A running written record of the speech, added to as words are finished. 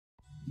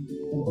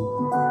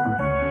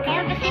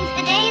Ever since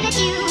the day that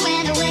you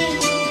went away,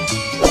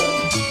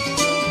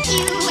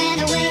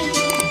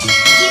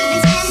 you've been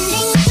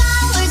sending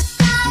flowers.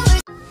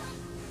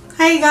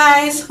 Hi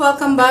guys!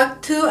 Welcome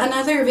back to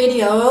another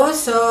video.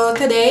 So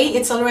today,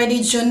 it's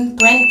already June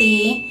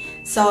 20.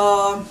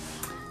 So,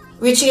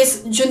 which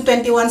is June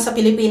 21 sa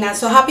Pilipinas.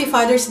 So happy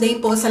Father's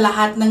Day po sa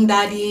lahat ng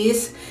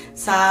daddies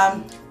sa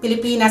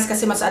Pilipinas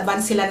kasi mas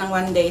advance sila ng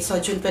 1 day. So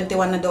June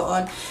 21 na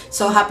doon.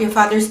 So happy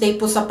Father's Day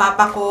po sa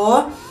papa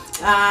ko.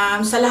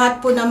 Sa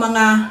lahat po ng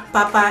mga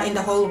papa in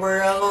the whole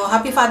world. So,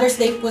 happy Father's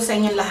Day po sa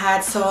inyong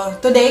lahat. So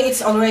today,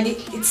 it's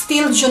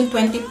still June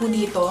 20 po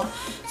dito.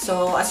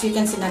 So as you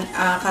can see,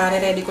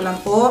 kare-ready ko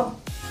lang po.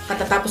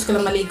 Katatapos ko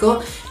lang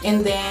maligo.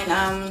 And then,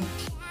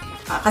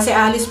 kasi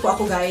alis po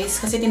ako guys.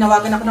 Kasi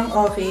tinawagan ako ng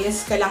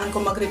office. Kailangan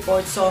ko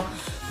mag-report. So,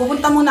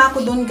 pupunta muna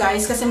ako dun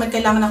guys. Kasi may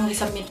kailangan akong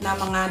isubmit na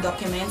mga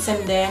documents.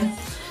 And then,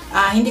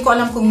 hindi ko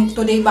alam kung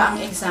today ba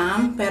ang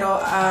exam. Pero,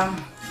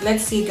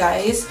 let's see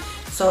guys.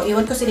 So,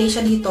 iwan ko si Daisha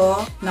dito.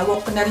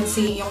 Na-walk ko na rin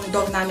yung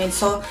dog namin.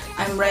 So,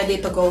 I'm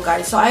ready to go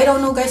guys. So, I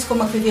don't know guys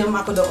kung mag-film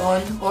ako doon.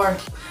 Or,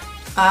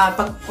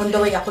 pag on the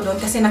way ako doon.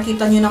 Kasi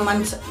nakita nyo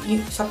naman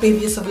sa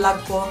previous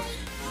vlog ko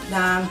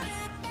na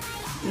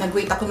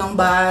nag-wait ako ng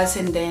bus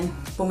and then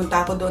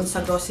pumunta ako doon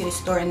sa grocery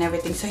store and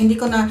everything. So, hindi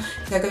ko na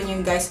gagawin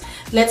yun guys.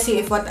 Let's see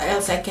if what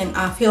else I can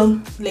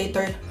film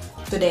later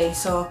today.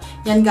 So,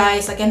 yan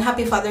guys. Again,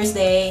 happy Father's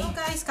Day. So,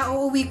 guys,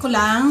 kauuwi ko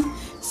lang.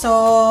 So,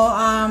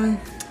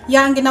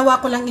 yan, ginawa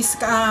ko lang is,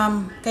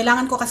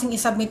 kailangan ko kasing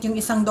isubmit yung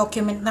isang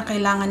document na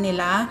kailangan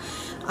nila.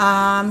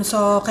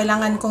 So,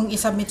 kailangan kong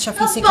isubmit siya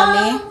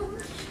physically.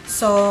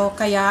 So,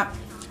 kaya,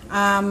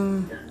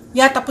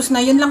 yeah, tapos na.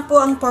 Yun lang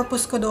po ang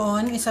purpose ko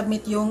doon.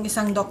 I-submit yung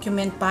isang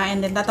document pa. And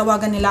then,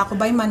 tatawagan nila ako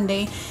by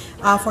Monday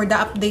for the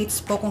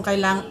updates po kung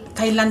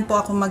kailan po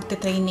ako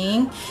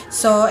magte-training.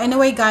 So,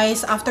 anyway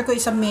guys, after ko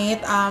i-submit,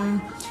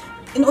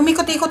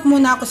 umikot-ikot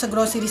muna ako sa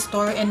grocery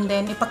store. And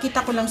then,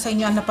 ipakita ko lang sa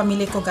inyo ang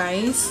napamili ko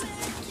guys.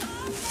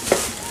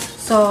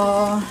 So,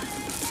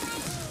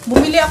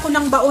 bumili ako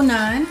ng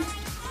baunan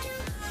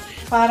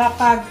para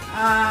pag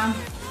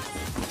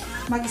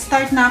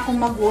mag-start na akong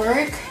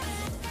mag-work.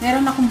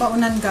 Meron akong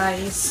baunan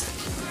guys.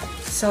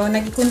 So,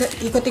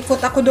 nag-ikot-ikot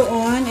ako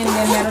doon and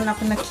then meron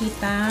ako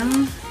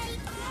nakitang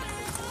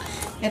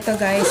ito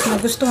guys,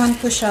 nagustuhan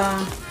ko siya.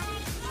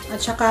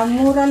 At saka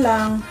mura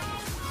lang.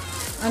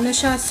 Ano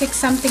siya, 6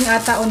 something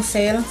ata on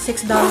sale.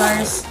 $6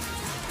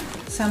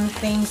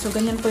 something. So,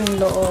 ganyan po yung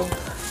loob.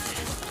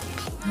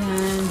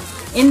 Yan.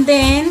 And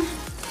then,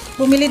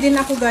 bumili din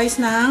ako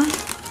guys ng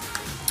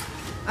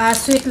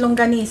sweet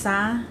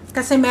longganisa.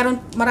 Kasi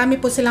marami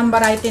po silang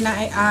variety na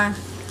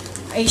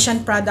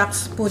Asian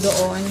products po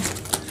doon.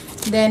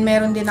 Then,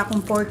 meron din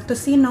akong pork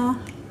tocino.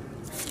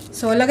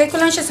 So, lagay ko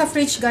lang siya sa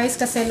fridge guys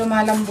kasi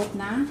lumalambot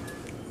na.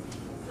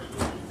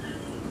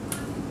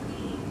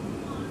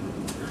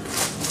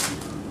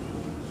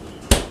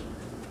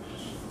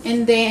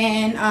 And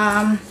then,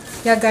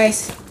 yeah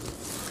guys.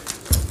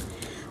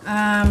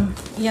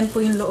 Yan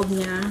po yung loob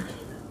niya.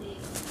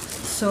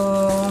 So,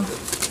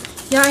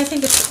 yeah, I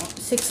think it's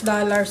 $6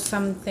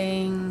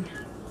 something.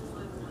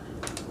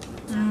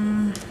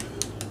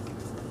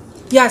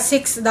 Yeah,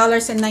 $6.98.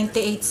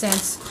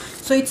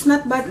 So, it's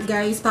not bad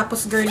guys.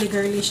 Tapos,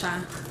 girly-girly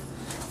siya.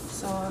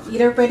 So,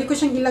 either pwede ko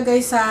siyang ilagay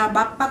sa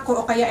backpack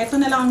ko o kaya ito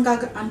na lang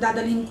ang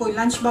dadalhin ko.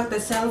 Lunch bag, the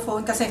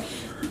cellphone. Kasi,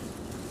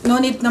 no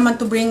need naman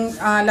to bring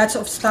lots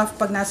of stuff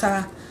pag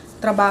nasa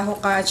trabaho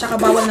ka. At saka,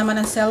 bawal naman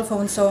ang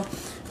cellphone. So,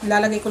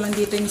 ilalagay ko lang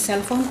dito yung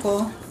cellphone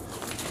ko.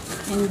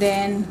 And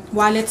then,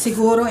 wallet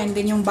siguro. And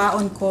then, yung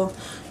baon ko.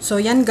 So,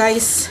 yan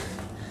guys.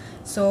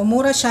 So,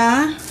 mura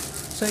siya.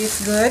 So,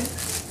 it's good.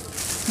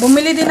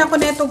 Bumili din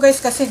ako nito guys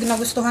kasi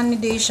nagustuhan ni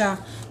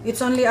Daisha. It's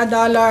only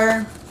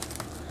 $1.98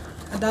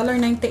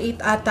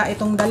 ata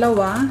itong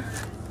dalawa.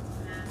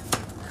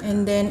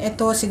 And then,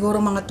 ito siguro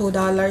mga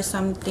 $2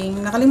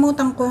 something.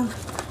 Nakalimutan ko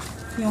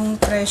yung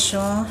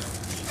presyo.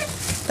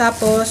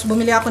 Tapos,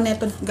 bumili ako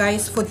nito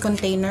guys, food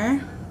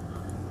container.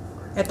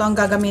 Ito ang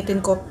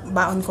gagamitin ko,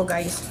 baon ko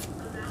guys.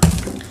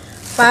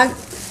 Pag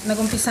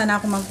nag-umpisa na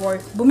ako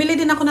mag-work. Bumili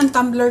din ako ng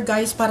tumbler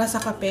guys para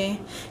sa kape.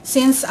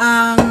 Since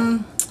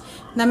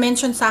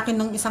na-mention sa akin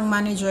ng isang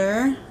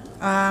manager,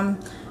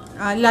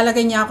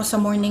 lalagay niya ako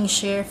sa morning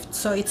shift.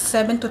 So, it's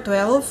 7 to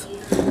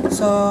 12.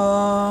 So,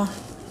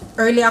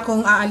 early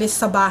akong aalis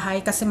sa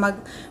bahay kasi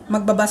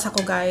magbabas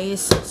ako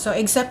guys. So,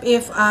 except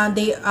if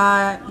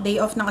day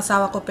off ng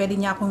asawa ko, pwede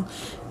niya akong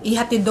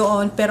ihatid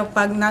doon. Pero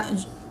pag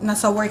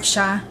nasa work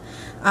siya,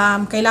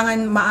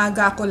 kailangan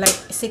maaga ako,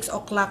 like 6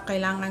 o'clock,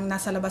 kailangan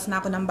nasa labas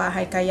na ako ng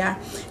bahay. Kaya,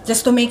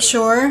 just to make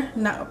sure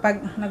na pag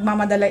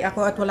nagmamadalay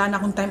ako at wala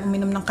na akong time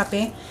uminom ng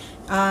kape,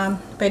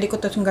 pwede ko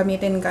itong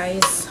gamitin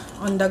guys,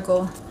 on the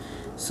go.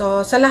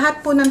 So, sa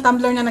lahat po ng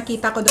tumbler na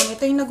nakita ko doon,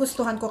 ito yung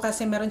nagustuhan ko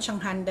kasi meron siyang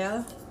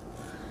handle.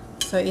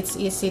 So, it's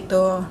easy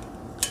to,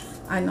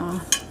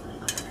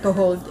 to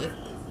hold it.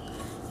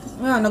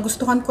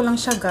 Nagustuhan ko lang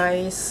siya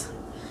guys.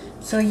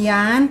 So,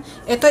 yan.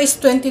 Ito is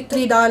 $23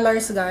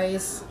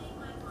 guys.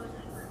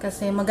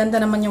 Kasi maganda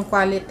naman yung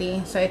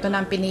quality. So, ito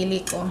na ang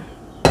pinili ko.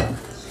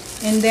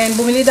 And then,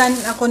 bumili din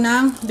ako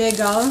ng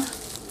bagel.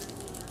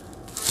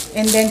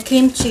 And then,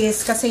 cream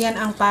cheese. Kasi yan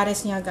ang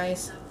pares niya,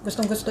 guys.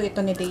 Gustong-gusto ito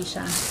ni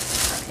Daisha.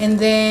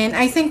 And then,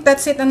 I think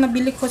that's it ang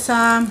nabili ko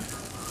sa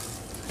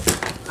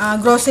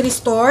grocery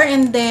store.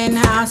 And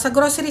then, sa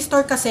grocery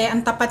store kasi,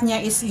 ang tapat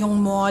niya is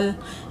yung mall.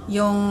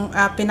 Yung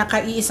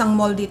pinaka-iisang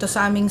mall dito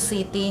sa aming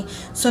city.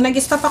 So,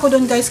 nag-stop ako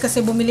doon, guys,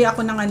 kasi bumili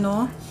ako ng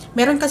ano.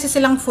 Meron kasi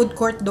silang food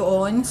court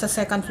doon sa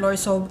second floor.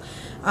 So,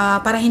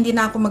 para hindi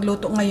na ako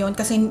magluto ngayon.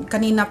 Kasi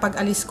kanina pag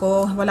alis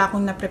ko, wala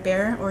akong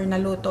na-prepare or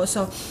naluto.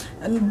 So,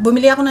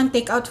 bumili ako ng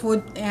take-out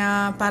food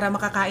para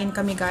makakain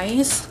kami,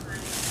 guys.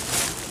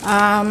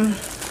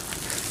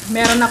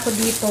 Meron ako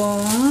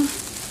ditong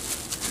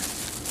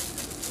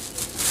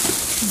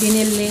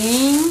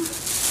biniling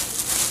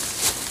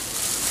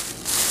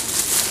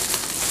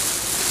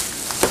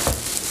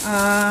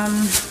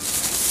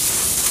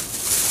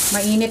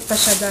mainit pa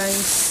siya,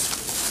 guys.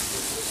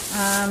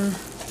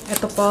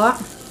 Ito po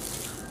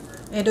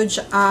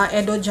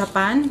Edo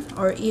Japan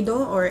or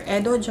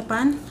Edo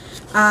Japan.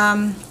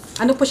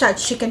 Ano po siya,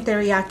 chicken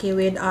teriyaki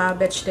with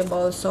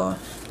vegetables. So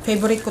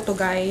favorite ko to,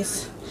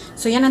 guys.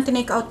 So yan ang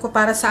tinake out ko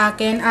para sa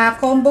akin.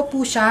 Combo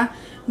po siya.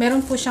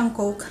 Meron po siyang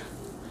Coke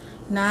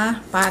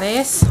na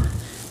pares.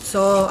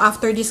 So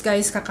after this,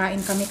 guys,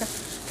 kakain kami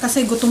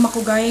kasi gutom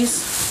ako,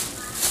 guys.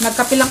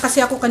 Nagkape lang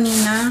kasi ako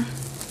kanina.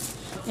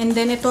 And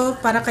then ito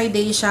para kay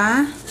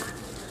Daisha,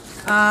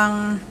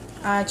 ang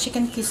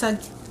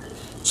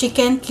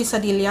chicken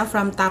quesadilla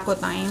from Taco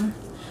Time.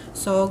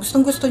 So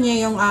gustong-gusto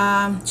niya yung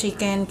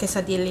chicken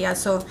quesadilla.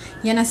 So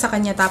yan ang sa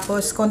kanya.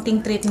 Tapos konting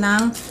treat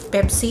ng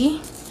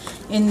Pepsi.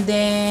 And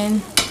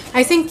then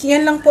I think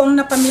yan lang po ang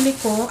napamili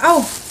ko.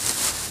 Oh,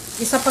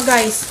 isa pa,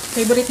 guys,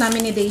 favorite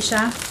namin ni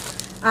Daisha,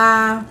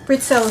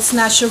 pretzels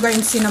na sugar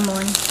and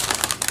cinnamon.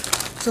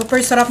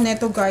 Super sarap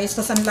nito, guys.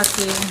 Tapos ang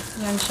laki.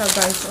 Yan siya,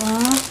 guys.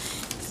 Oh.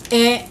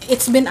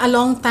 It's been a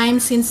long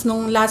time since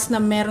nung last na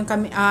meron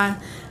kami,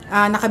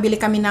 nakabili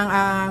kami ng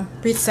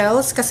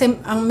pretzels. Kasi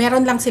ang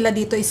meron lang sila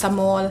dito is sa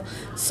mall.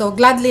 So,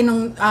 gladly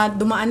nung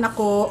dumaan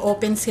ako,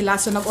 open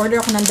sila. So, nag-order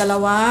ako ng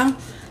dalawang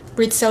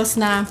pretzels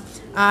na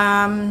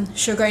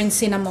sugar and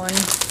cinnamon.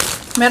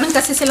 Meron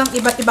kasi silang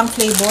iba't ibang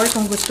flavor.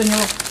 Kung gusto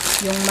nyo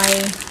yung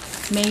may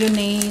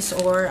mayonnaise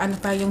or ano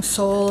pa, yung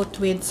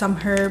salt with some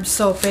herbs.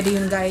 So, pwede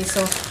yun, guys.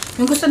 So,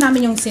 yung gusto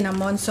namin yung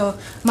cinnamon. So,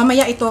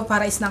 mamaya ito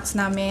para snacks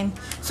namin.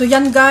 So,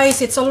 yan,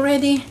 guys. It's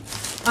already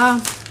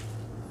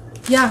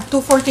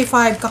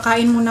 2:45.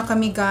 Kakain muna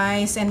kami,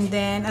 guys. And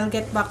then, I'll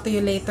get back to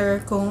you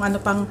later kung ano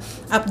pang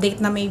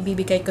update na may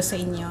bibigay ko sa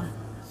inyo.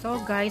 So,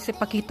 guys,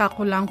 ipakita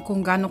ko lang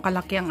kung gaano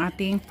kalaki ang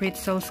ating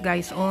pretzels,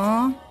 guys.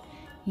 Oh,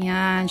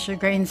 yan.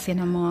 Sugar and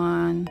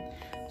cinnamon.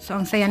 So,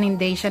 ang saya ng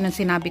Daisha nung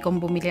sinabi kong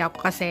bumili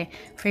ako kasi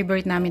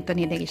favorite namin to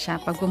ni Daisha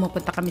pag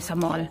pumupunta kami sa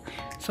mall.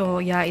 So,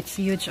 yeah, it's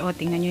huge. O,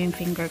 tingnan nyo yung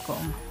finger ko.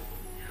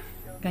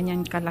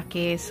 Ganyan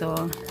kalaki. So,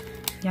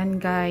 yan,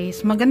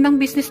 guys. Magandang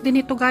business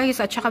din ito, guys.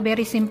 At saka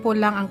very simple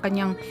lang ang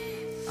kanyang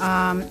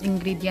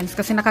ingredients.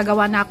 Kasi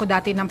nakagawa na ako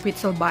dati ng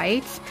pretzel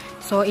bites.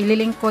 So,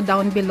 ililink ko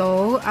down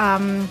below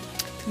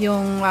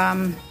yung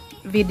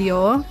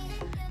video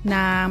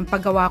na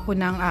paggawa ko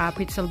ng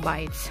pretzel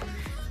bites.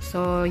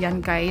 So,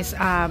 yan, guys.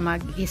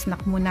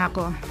 Mag-snack muna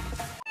ako.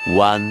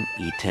 One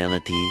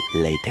eternity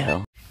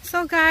later.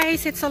 So,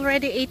 guys, it's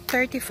already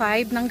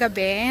 8:35 ng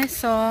gabi.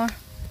 So,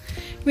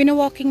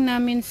 wino-walking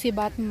namin si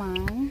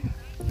Batman.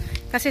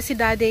 Kasi si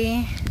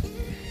Daddy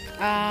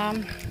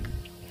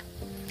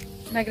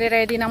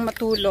nagre-ready ng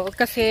matulog.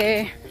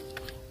 Kasi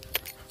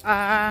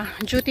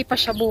duty pa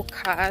siya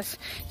bukas.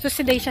 So,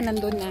 si Daisha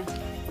nandun na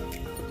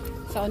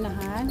sa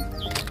unahan.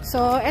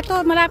 So,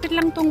 eto, malapit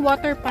lang tong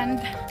water pond.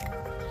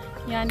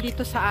 Yan,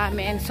 dito sa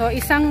amin. So,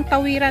 isang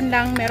tawiran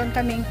lang, meron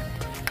kaming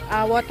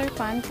water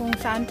pond kung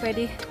saan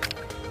pwede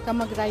ka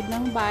mag-ride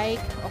ng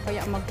bike o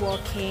kaya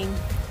mag-walking.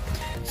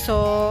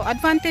 So,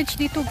 advantage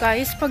dito,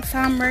 guys, pag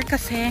summer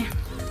kasi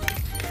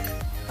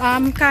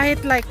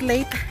kahit like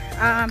late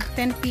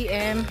 10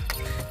 PM,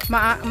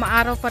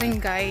 maaraw pa rin,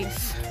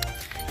 guys.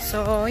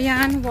 So,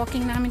 yan,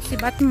 walking namin si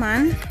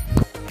Batman.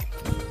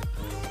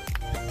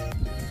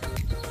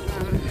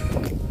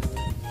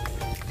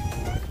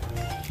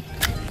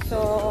 So,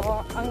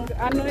 ang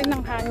ano rin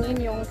ng hangin,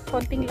 yung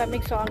konting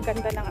lamig, so ang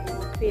ganda ng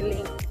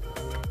feeling.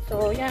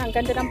 So, yan, ang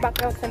ganda ng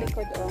background sa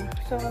likod. Oh.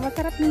 So,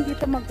 masarap din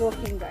dito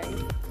mag-walking,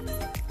 guys.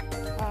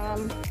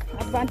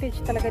 Advantage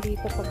talaga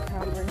dito pag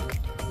summer.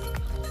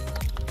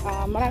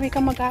 Marami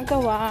kang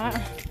magagawa.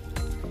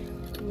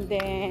 And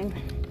then,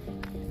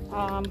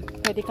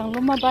 pwede kang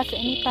lumabas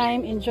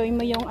anytime. Enjoy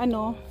mo yung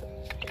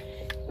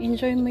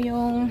enjoy mo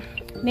yung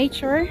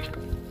nature.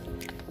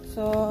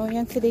 So,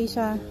 yan si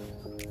Daisha.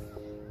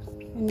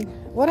 And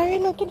what are you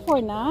looking for,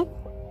 Nat?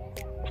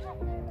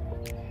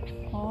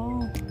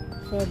 Oh,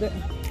 so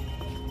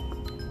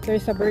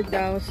there's a bird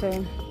daw. So,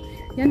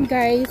 yan,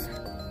 guys.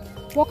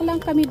 Walk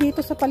lang kami dito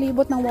sa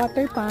palibot ng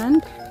water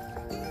pond.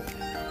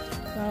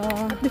 So,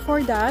 before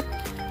that,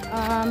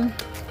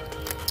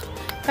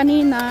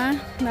 kanina,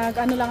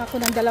 nag-ano lang ako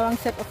ng 2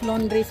 set of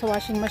laundry sa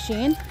washing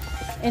machine.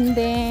 And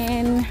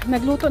then,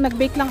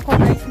 nag-bake lang ako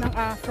guys ng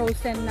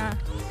frozen na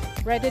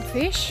breaded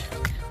fish,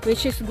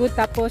 which is good.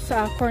 Tapos,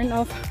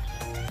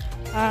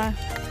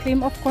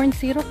 cream of corn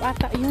syrup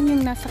ata. Yun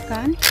yung nasa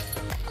can.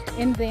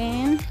 And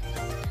then,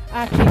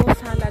 kale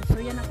salad.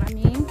 So, yan ang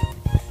aming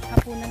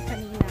hapunan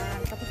kanina.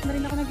 Tapos na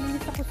rin ako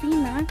naglinis sa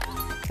kusina.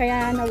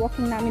 Kaya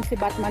na-walking namin si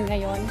Batman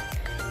ngayon.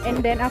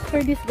 And then,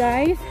 after this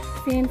guys,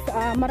 since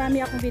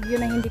marami akong video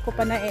na hindi ko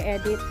pa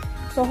na-edit.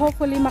 So,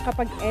 hopefully,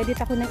 makapag-edit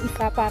ako ng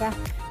isa para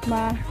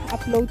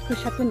ma-upload ko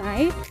siya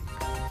tonight.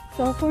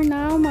 So, for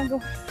now,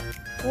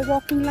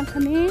 mag-walking lang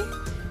kami.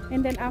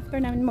 And then, after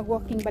namin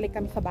mag-walking, balik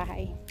kami sa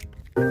bahay.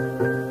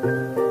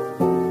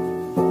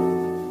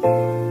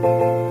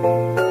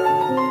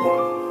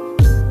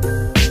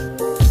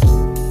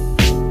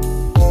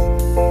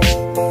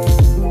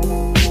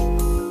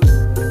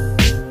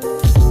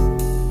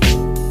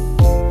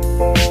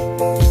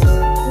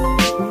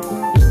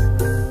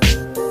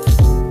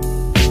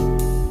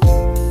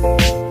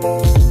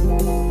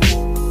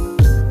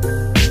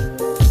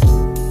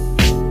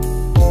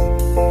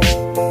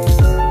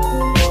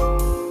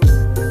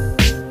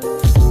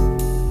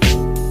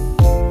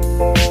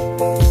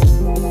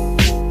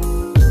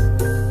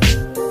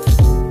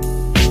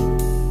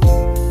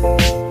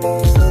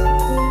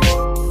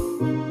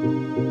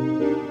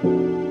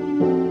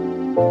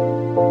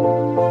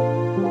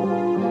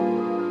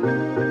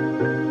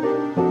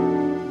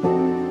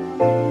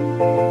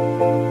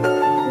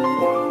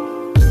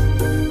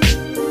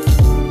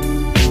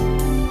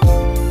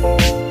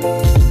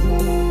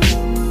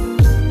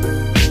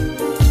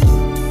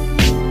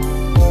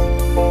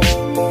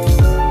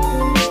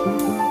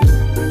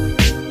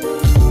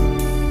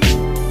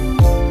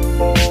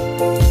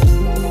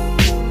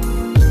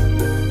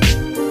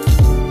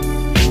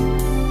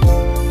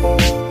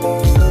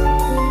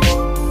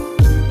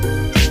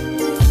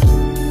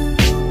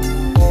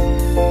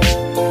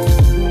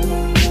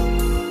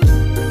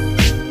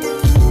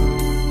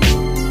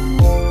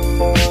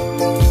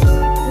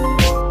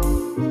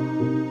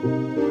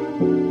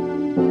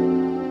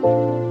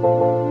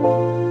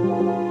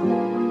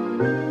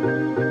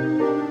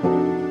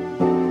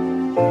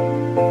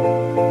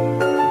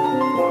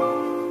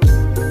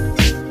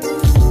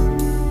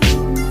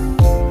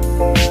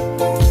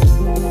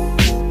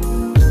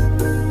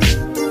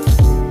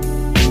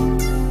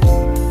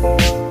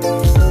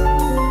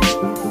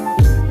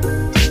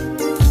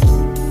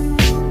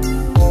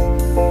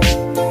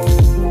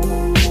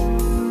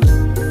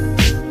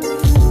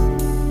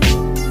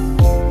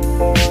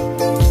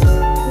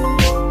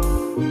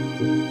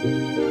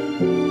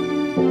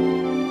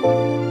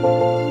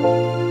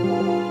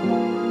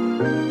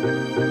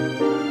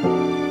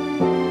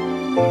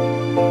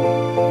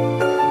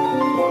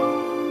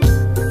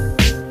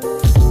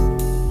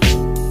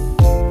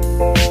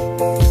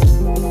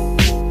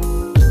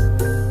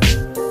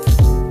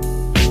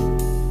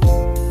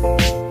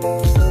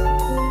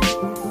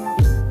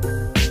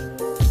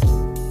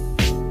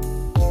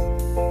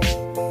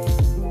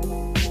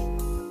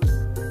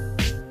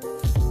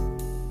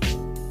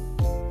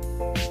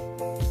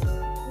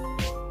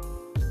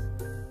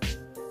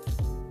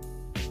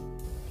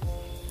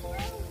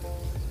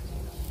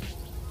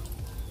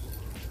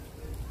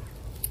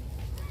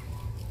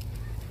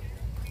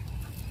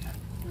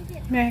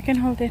 Yeah, I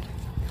can hold it.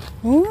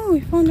 Oh,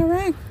 we found a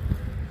rag.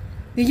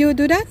 Did you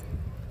do that?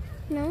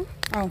 No.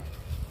 Oh.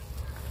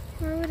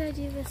 Where would I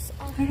do this?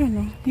 I don't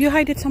know. You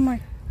hide it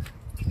somewhere.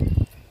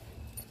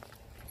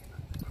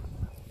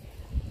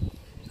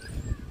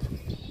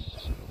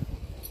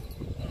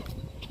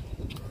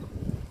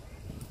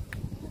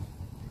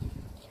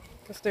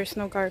 Because there's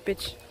no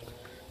garbage.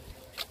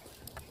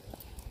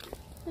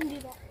 Undo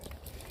that.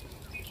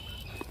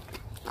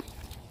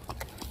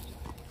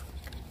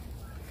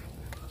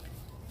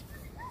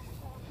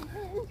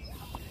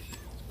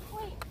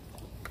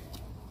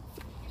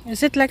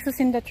 Is it Lexus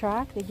in the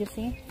truck? Did you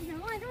see? No,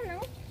 I don't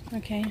know.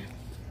 Okay.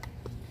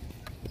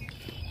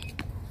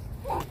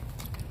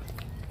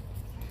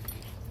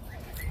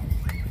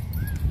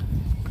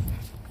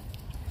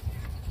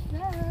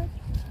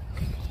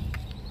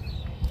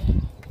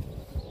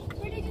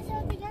 Where did you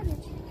throw the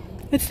garbage?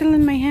 It's still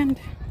in my hand.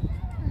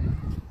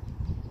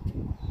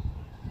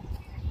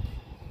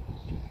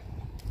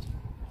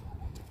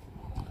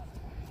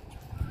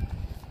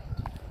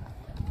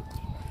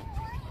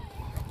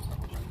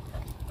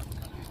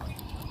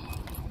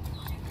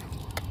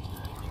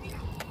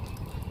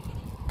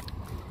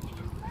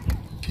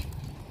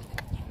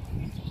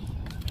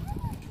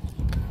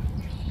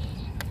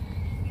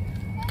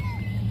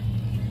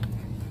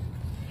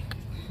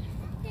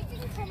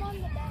 Come on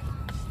the bench.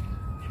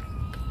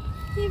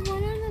 Leave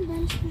one on the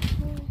bench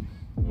before.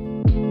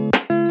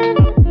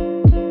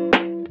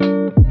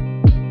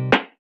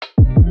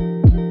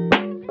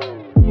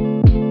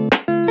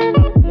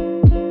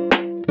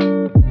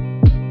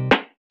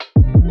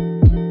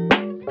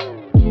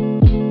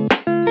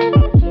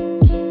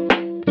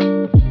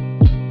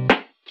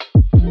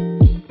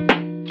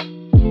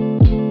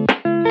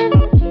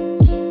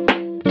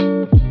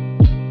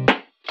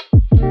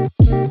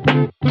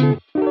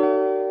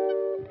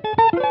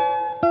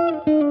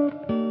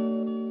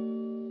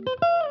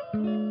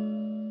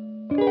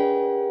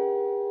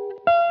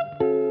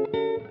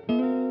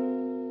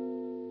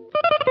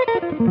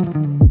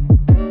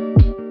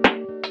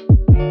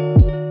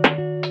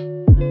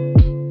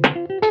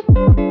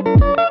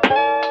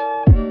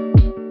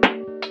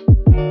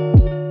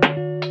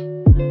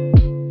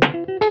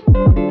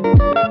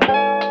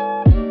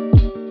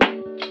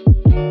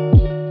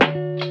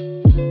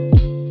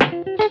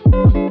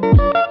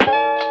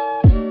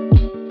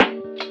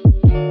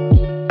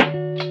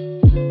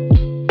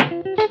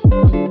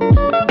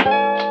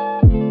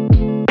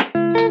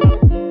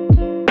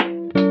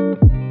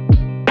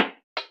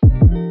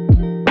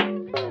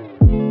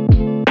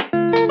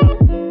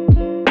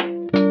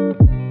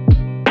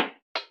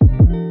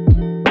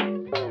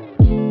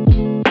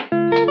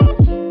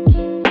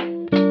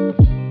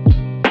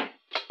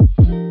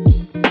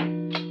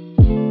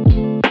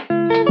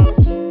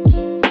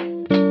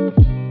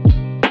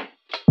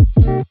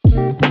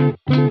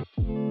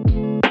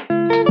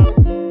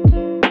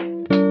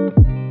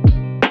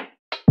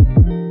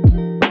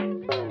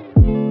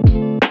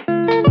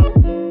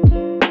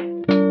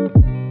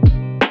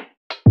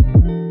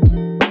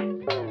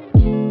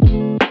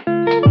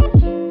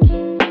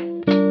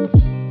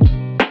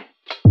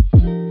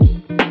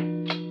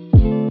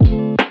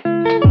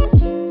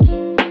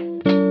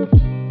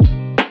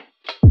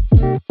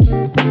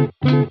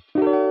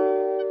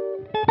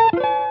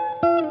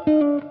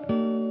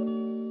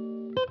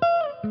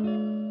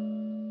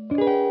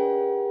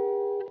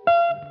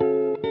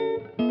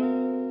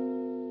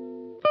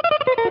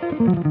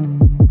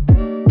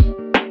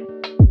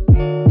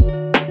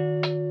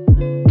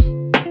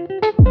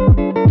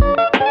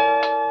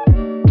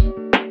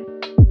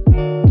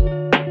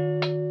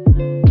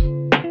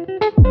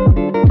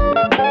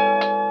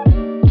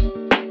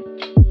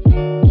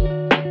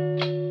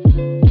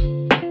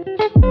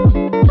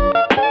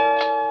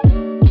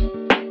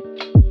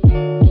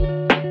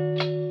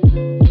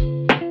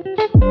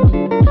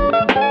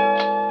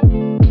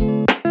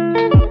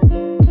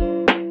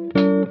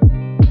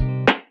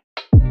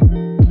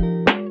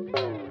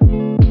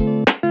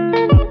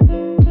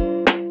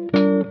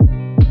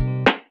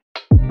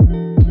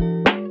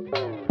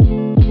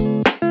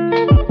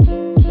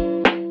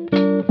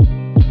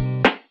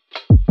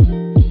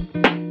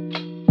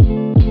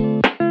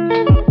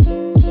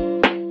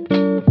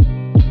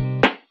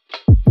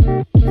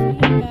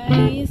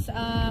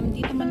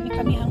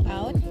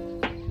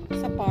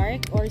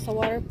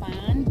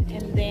 WATERPOND.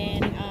 And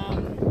then,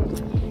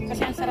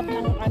 kasi ang sarap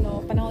ng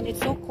panahon.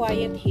 It's so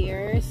quiet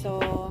here. So,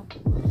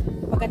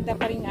 maganda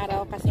pa rin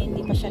araw kasi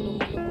hindi pa siya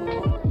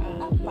lumulubo.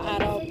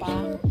 Paaraw pa.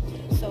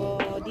 So,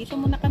 dito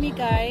muna kami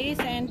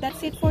guys. And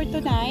that's it for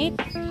tonight.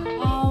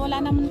 Wala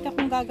naman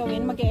akong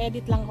gagawin.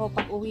 Mag-e-edit lang ako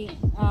pag uwi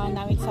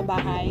namin sa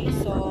bahay.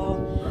 So,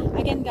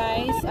 again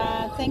guys,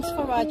 thanks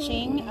for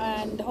watching.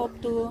 And hope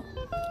to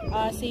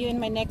see you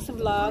in my next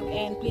vlog.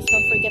 And please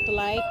don't forget to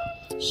like,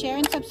 share,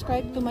 and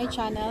subscribe to my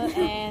channel.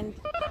 And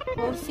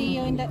we'll see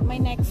you in my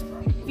next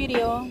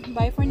video.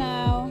 Bye for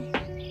now.